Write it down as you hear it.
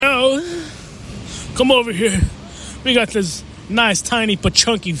come over here. We got this nice, tiny, but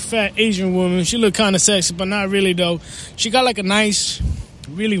chunky, fat Asian woman. She look kind of sexy, but not really, though. She got like a nice,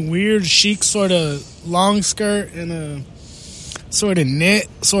 really weird, chic sort of long skirt and a sort of knit,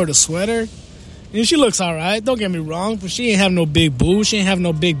 sort of sweater. And she looks all right, don't get me wrong, but she ain't have no big boobs. She ain't have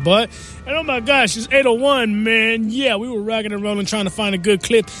no big butt. And oh my gosh, she's 801, man. Yeah, we were rocking and rolling trying to find a good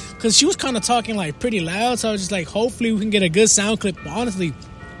clip because she was kind of talking like pretty loud. So I was just like, hopefully we can get a good sound clip. But honestly,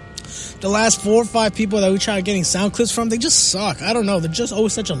 the last 4 or 5 people that we tried getting sound clips from, they just suck. I don't know. They're just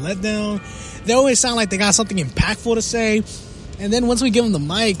always such a letdown. They always sound like they got something impactful to say. And then once we give them the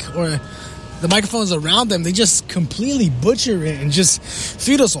mic or the microphones around them, they just completely butcher it and just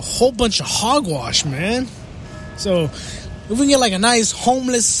feed us a whole bunch of hogwash, man. So if we can get like a nice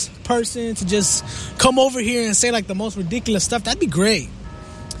homeless person to just come over here and say like the most ridiculous stuff, that'd be great.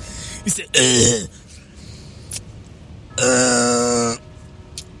 He said,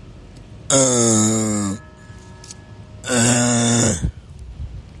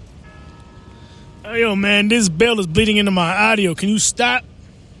 Hey, yo, man, this bell is bleeding into my audio. Can you stop?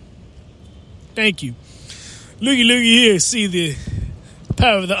 Thank you. Looky here. See, the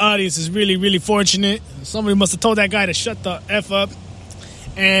power of the audience is really, really fortunate. Somebody must have told that guy to shut the F up.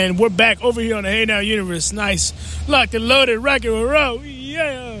 And we're back over here on the Hey Now Universe. Nice. Locked and loaded. Rock and roll.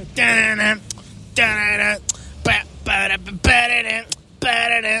 Yeah.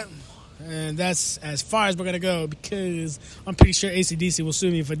 And that's as far as we're going to go because I'm pretty sure AC/DC will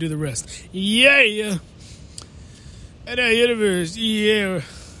sue me if I do the rest. Yeah. Hey Now Universe. Yeah.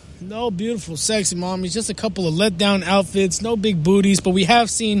 No beautiful, sexy mommies, just a couple of let-down outfits, no big booties, but we have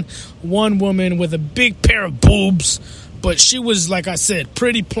seen one woman with a big pair of boobs, but she was, like I said,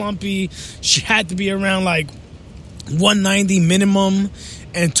 pretty plumpy. She had to be around, like, 190 minimum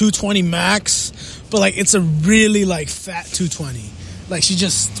and 220 max, but, like, it's a really, like, fat 220. Like, she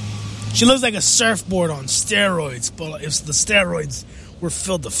looks like a surfboard on steroids, but if the steroids were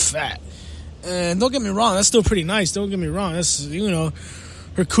filled with fat. And don't get me wrong, that's still pretty nice, don't get me wrong, that's, you know,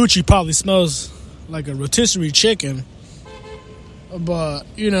 her coochie probably smells like a rotisserie chicken. But,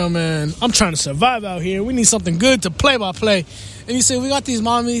 you know, man, I'm trying to survive out here. We need something good to play by play. And you say, we got these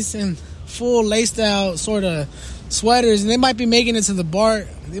mommies in full laced out sort of sweaters, and they might be making it to the bar.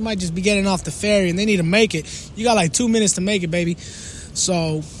 They might just be getting off the ferry, and they need to make it. You got like 2 minutes to make it, baby.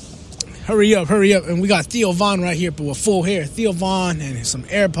 So, hurry up. And we got Theo Von right here, but with full hair. Theo Von and some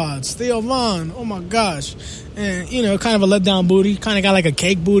AirPods. Theo Von, oh my gosh. And, you know, kind of a letdown booty. Kind of got like a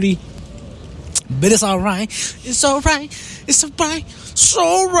cake booty. But it's alright. It's alright.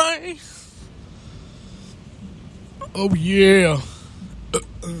 Oh, yeah.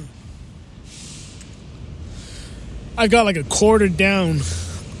 I got like a quarter down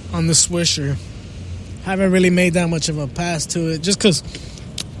on the Swisher. Haven't really made that much of a pass to it. Just because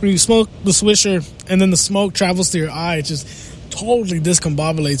when you smoke the Swisher and then the smoke travels to your eye, it just totally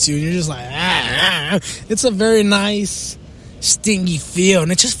discombobulates you. And you're just like, It's a very nice, stingy feel.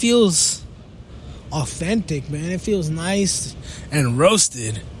 And it just feels authentic, man. It feels nice and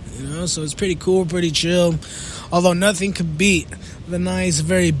roasted, you know? So it's pretty cool, pretty chill. Although nothing could beat the nice,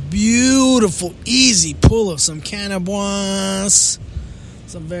 very beautiful, easy pull of some cannabis.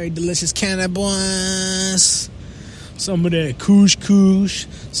 Some very delicious cannabis. Some of that kush,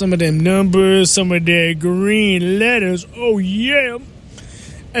 some of them numbers, some of that green letters. Oh, yeah.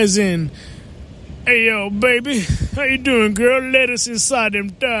 As in, hey, yo, baby, how you doing, girl? Lettuce inside them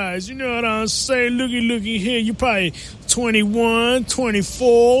thighs. You know what I'm saying? Looky here. You probably 21,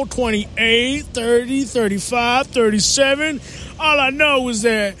 24, 28, 30, 35, 37. All I know is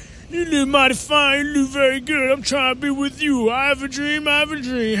that you look mighty fine. You look very good. I'm trying to be with you. I have a dream.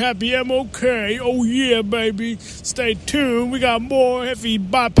 Happy I'm okay. Oh, yeah, baby. Stay tuned. We got more heavy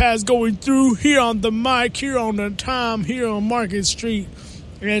bypass going through here on the mic, here on the time, here on Market Street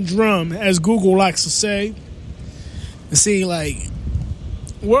and Drum, as Google likes to say. And see, like,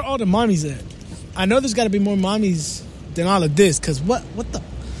 where all the mommies at? I know there's got to be more mommies than all of this, because what is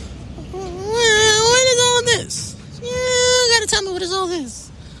all this? Yeah, you got to tell me what is all this.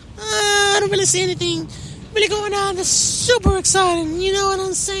 I don't really see anything really going on that's super exciting. You know what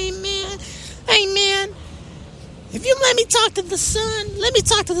I'm saying, man? Hey, man, if you let me talk to the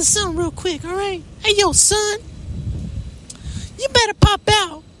sun real quick, all right? Hey, yo, son, you better pop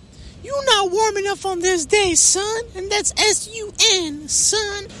out. You're not warm enough on this day, son. And that's S-U-N,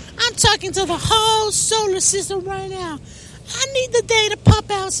 son. I'm talking to the whole solar system right now. I need the day to pop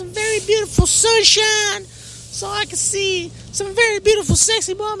out some very beautiful sunshine so I can see some very beautiful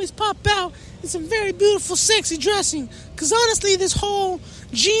sexy mommies pop out and some very beautiful sexy dressing. Because honestly, this whole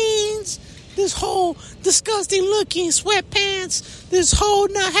jeans this whole disgusting looking sweatpants, this whole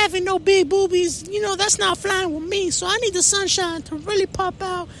not having no big boobies, that's not flying with me. So I need the sunshine to really pop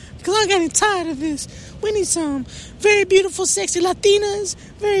out because I'm getting tired of this. We need some very beautiful, sexy Latinas,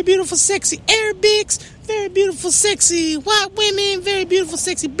 very beautiful, sexy Arabics, very beautiful, sexy white women, very beautiful,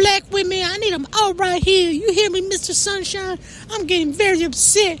 sexy black women. I need them all right here. You hear me, Mr. Sunshine? I'm getting very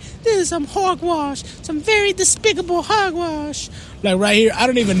upset. This is some hogwash, some very despicable hogwash. Like right here, I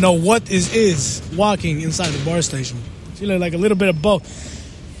don't even know what this is walking inside the bar station. She looked like a little bit of both.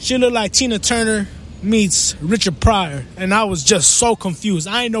 She looked like Tina Turner meets Richard Pryor, and I was just so confused.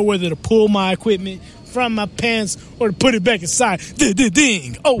 I didn't know whether to pull my equipment from my pants or to put it back inside.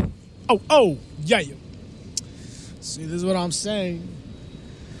 Ding. Oh, yeah. See, this is what I'm saying.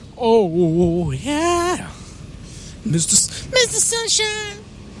 Oh, yeah. Mr. Sunshine,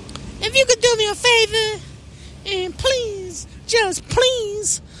 if you could do me a favor, and please, just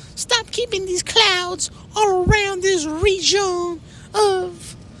please, stop keeping these clouds all around this region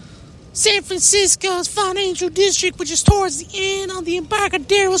of San Francisco's financial district, which is towards the end on the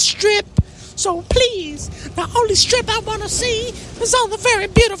Embarcadero Strip. So please, the only strip I want to see is all the very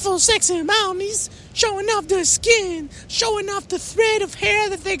beautiful, sexy mommies showing off their skin, showing off the thread of hair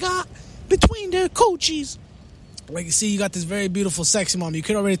that they got between their coochies. Like you see, you got this very beautiful, sexy mom. You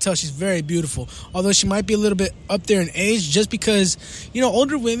can already tell she's very beautiful. Although she might be a little bit up there in age, just because,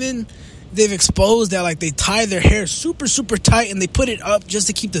 older women, they've exposed that, like, they tie their hair super, super tight and they put it up just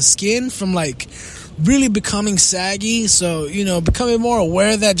to keep the skin from, like, really becoming saggy. So, becoming more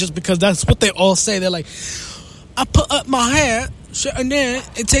aware of that, just because that's what they all say. They're like, I put up my hair and then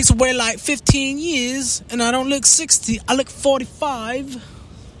it takes away like 15 years and I don't look 60, I look 45.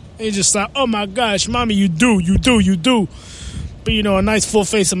 And you're just like, oh my gosh, mommy, you do. But a nice full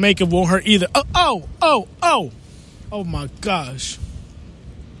face of makeup won't hurt either. Oh my gosh,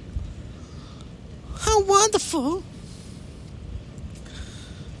 how wonderful.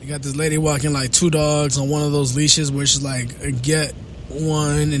 You got this lady walking like two dogs on one of those leashes where she's like, get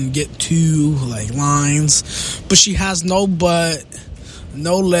one and get two, like, lines. But she has no butt,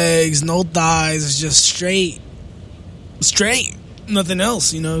 no legs, no thighs. It's just straight. Nothing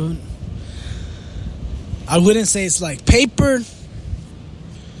else, I wouldn't say it's like paper,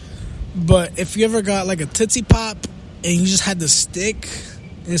 but if you ever got like a Tootsie Pop and you just had the stick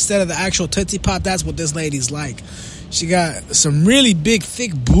instead of the actual Tootsie Pop, that's what this lady's like. She got some really big,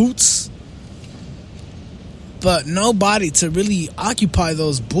 thick boots, but no body to really occupy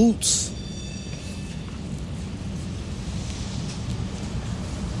those boots.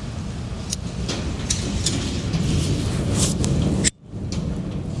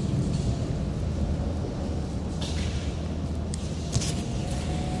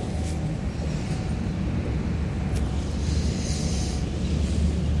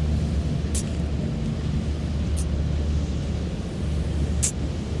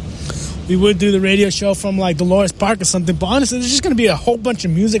 We would do the radio show from like Dolores Park or something, but honestly, there's just going to be a whole bunch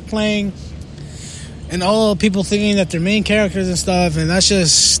of music playing and all people thinking that they're main characters and stuff, and that's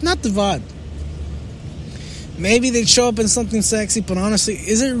just not the vibe. Maybe they'd show up in something sexy, but honestly,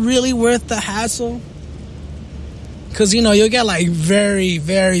 is it really worth the hassle? Because, you'll get like very,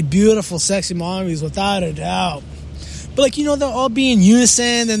 very beautiful, sexy mommies without a doubt. But like, they'll all be in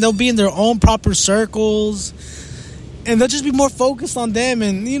unison and they'll be in their own proper circles. And they'll just be more focused on them.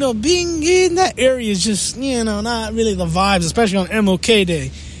 And, being in that area is just, not really the vibes, especially on MLK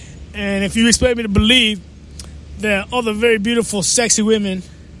Day. And if you expect me to believe that all the very beautiful, sexy women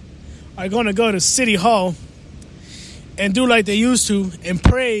are going to go to City Hall and do like they used to and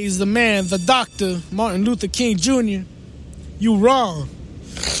praise the man, the Dr. Martin Luther King Jr., you wrong.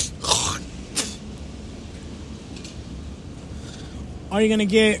 All you're going to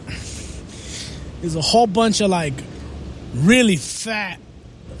get is a whole bunch of, like, really fat,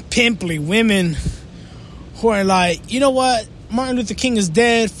 pimply women who are like, you know what? Martin Luther King is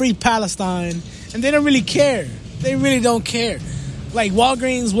dead. Free Palestine. And they don't really care. They really don't care. Like,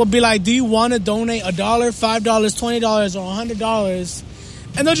 Walgreens will be like, do you want to donate $1, $5, $20, or $100?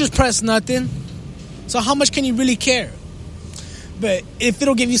 And they'll just press nothing. So how much can you really care? But if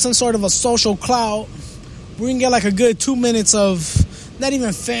it'll give you some sort of a social clout, we can get like a good 2 minutes of not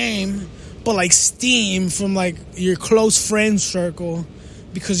even fame, but like steam from like your close friend circle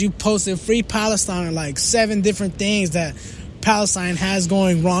because you posted Free Palestine or like 7 different things that Palestine has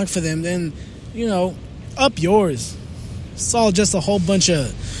going wrong for them, then, up yours. It's all just a whole bunch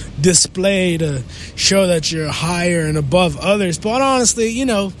of display to show that you're higher and above others. But honestly,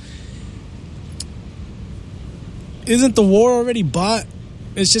 isn't the war already bought?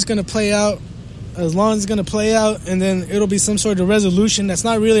 It's just going to play out as long as it's going to play out, and then it'll be some sort of resolution that's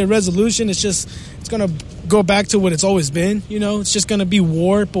not really a resolution. It's going to go back to what it's always been. You know, it's just going to be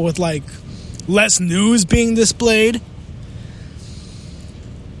war, but with like less news being displayed.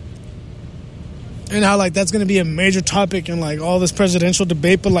 And how like that's going to be a major topic in like all this presidential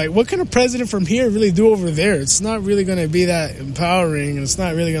debate. But like, what can a president from here really do over there? It's not really going to be that empowering, and it's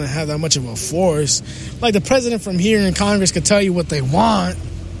not really going to have that much of a force. Like the president from here in Congress could tell you what they want.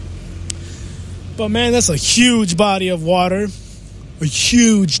 But man, that's a huge body of water, a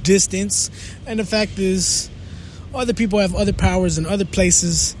huge distance. And the fact is, other people have other powers in other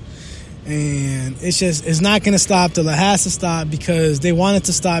places. And it's not going to stop till it has to stop, because they want it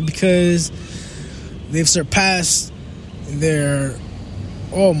to stop, because they've surpassed their,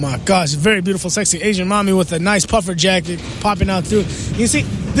 oh my gosh, very beautiful, sexy Asian mommy with a nice puffer jacket popping out through. You see,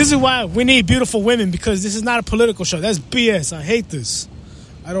 this is why we need beautiful women, because this is not a political show. That's BS. I hate this.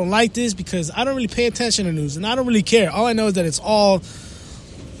 I don't like this because I don't really pay attention to news, and I don't really care. All I know is that it's all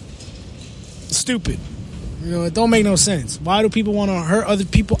stupid. You know, it don't make no sense. Why do people want to hurt other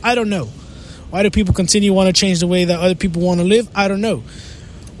people? I don't know. Why do people continue to want to change the way that other people want to live? I don't know.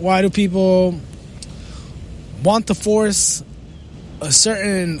 Why do people want to force a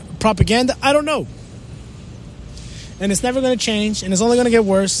certain propaganda? I don't know. And it's never going to change, and it's only going to get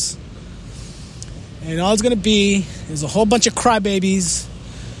worse. And all it's going to be is a whole bunch of crybabies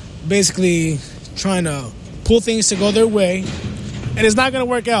basically trying to pull things to go their way. And it's not going to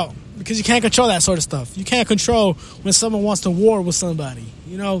work out, because you can't control that sort of stuff. You can't control when someone wants to war with somebody.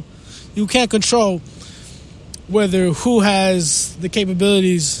 You know, you can't control who has the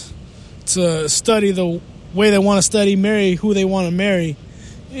capabilities to study the way they want to study, marry who they want to marry.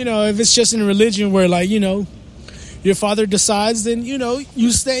 You know, if it's just in a religion where, like, you know, your father decides, then, you know,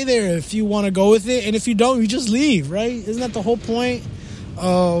 you stay there if you want to go with it. And if you don't, you just leave, right? Isn't that the whole point?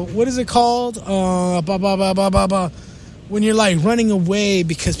 What is it called? When you're, like, running away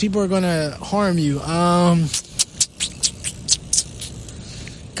because people are going to harm you.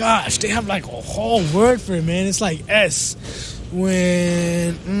 Gosh, they have, like, a whole word for it, man. It's like S.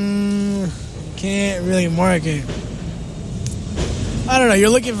 When, can't really mark it. I don't know, you're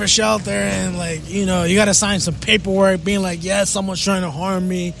looking for shelter, and, like, you know, you gotta sign some paperwork being like, yeah, someone's trying to harm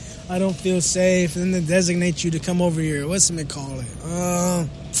me, I don't feel safe, and then they designate you to come over here. What's it call it?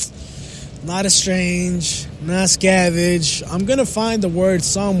 Not estrange, not scavenge. I'm gonna find the word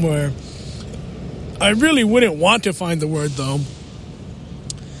somewhere. I really wouldn't want to find the word, though,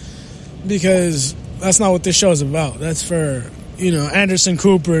 because that's not what this show is about. That's for, you know, Anderson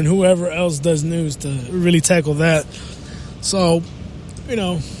Cooper and whoever else does news to really tackle that. So, you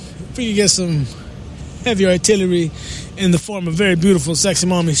know, if we could get some heavy artillery in the form of very beautiful, sexy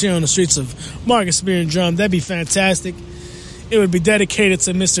mommies here on the streets of Market Spear and Drum, that'd be fantastic. It would be dedicated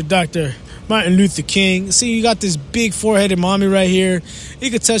to Mr. Dr. Martin Luther King. See, you got this big foreheaded mommy right here. You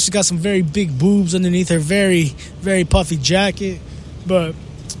could tell she's got some very big boobs underneath her very, very puffy jacket. But,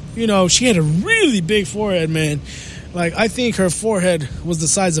 you know, she had a really big forehead, man. Like, I think her forehead was the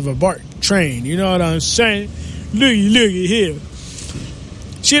size of a BART train. You know what I'm saying? Looky here.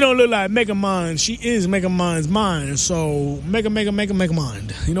 She don't look like Megamind. She is Megamind's mind. So, Mega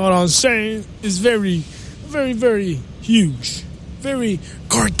Mind. You know what I'm saying? It's very, very, very huge. Very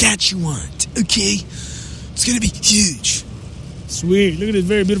gargantuan. Okay? It's gonna be huge. Sweet. Look at this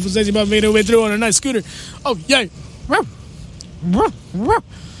very beautiful sexy mom making her way through on a nice scooter. Oh, yay.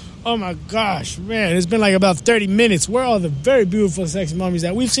 Oh my gosh, man, it's been like about 30 minutes. Where are all the very beautiful sexy mommies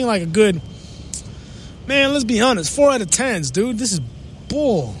at? We've seen like a good, man, let's be honest, 4 out of 10s, dude. This is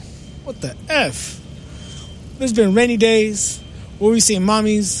bull. What the F? There's been rainy days where we've seen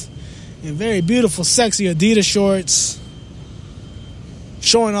mommies in very beautiful, sexy Adidas shorts,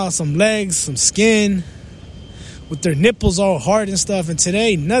 showing off some legs, some skin, with their nipples all hard and stuff. And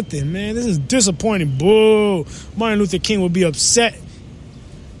today, nothing, man. This is disappointing. Boo. Martin Luther King would be upset.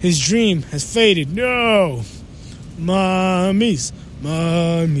 His dream has faded. No. Mommies.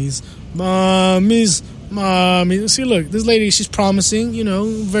 See, look, this lady, she's promising, you know,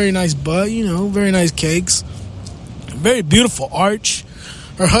 very nice butt, you know, very nice cakes. Very beautiful arch.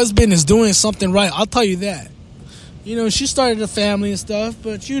 Her husband is doing something right. I'll tell you that. You know, she started a family and stuff,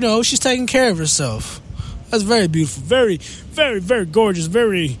 but, you know, she's taking care of herself. That's very beautiful. Very, very, very gorgeous.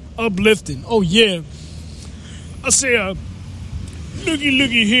 Very uplifting. Oh, yeah. I say,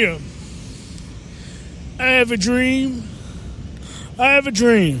 looky here. I have a dream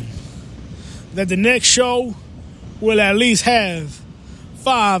that the next show will at least have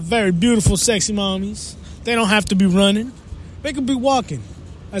 5 very beautiful, sexy mommies. They don't have to be running. They can be walking,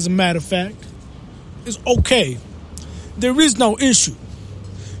 as a matter of fact. It's okay. There is no issue.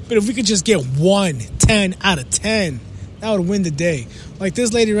 But if we could just get 10 out of 10, that would win the day. Like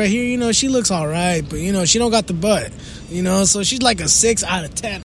this lady right here, she looks all right, but, she don't got the butt, so she's like a 6 out of 10.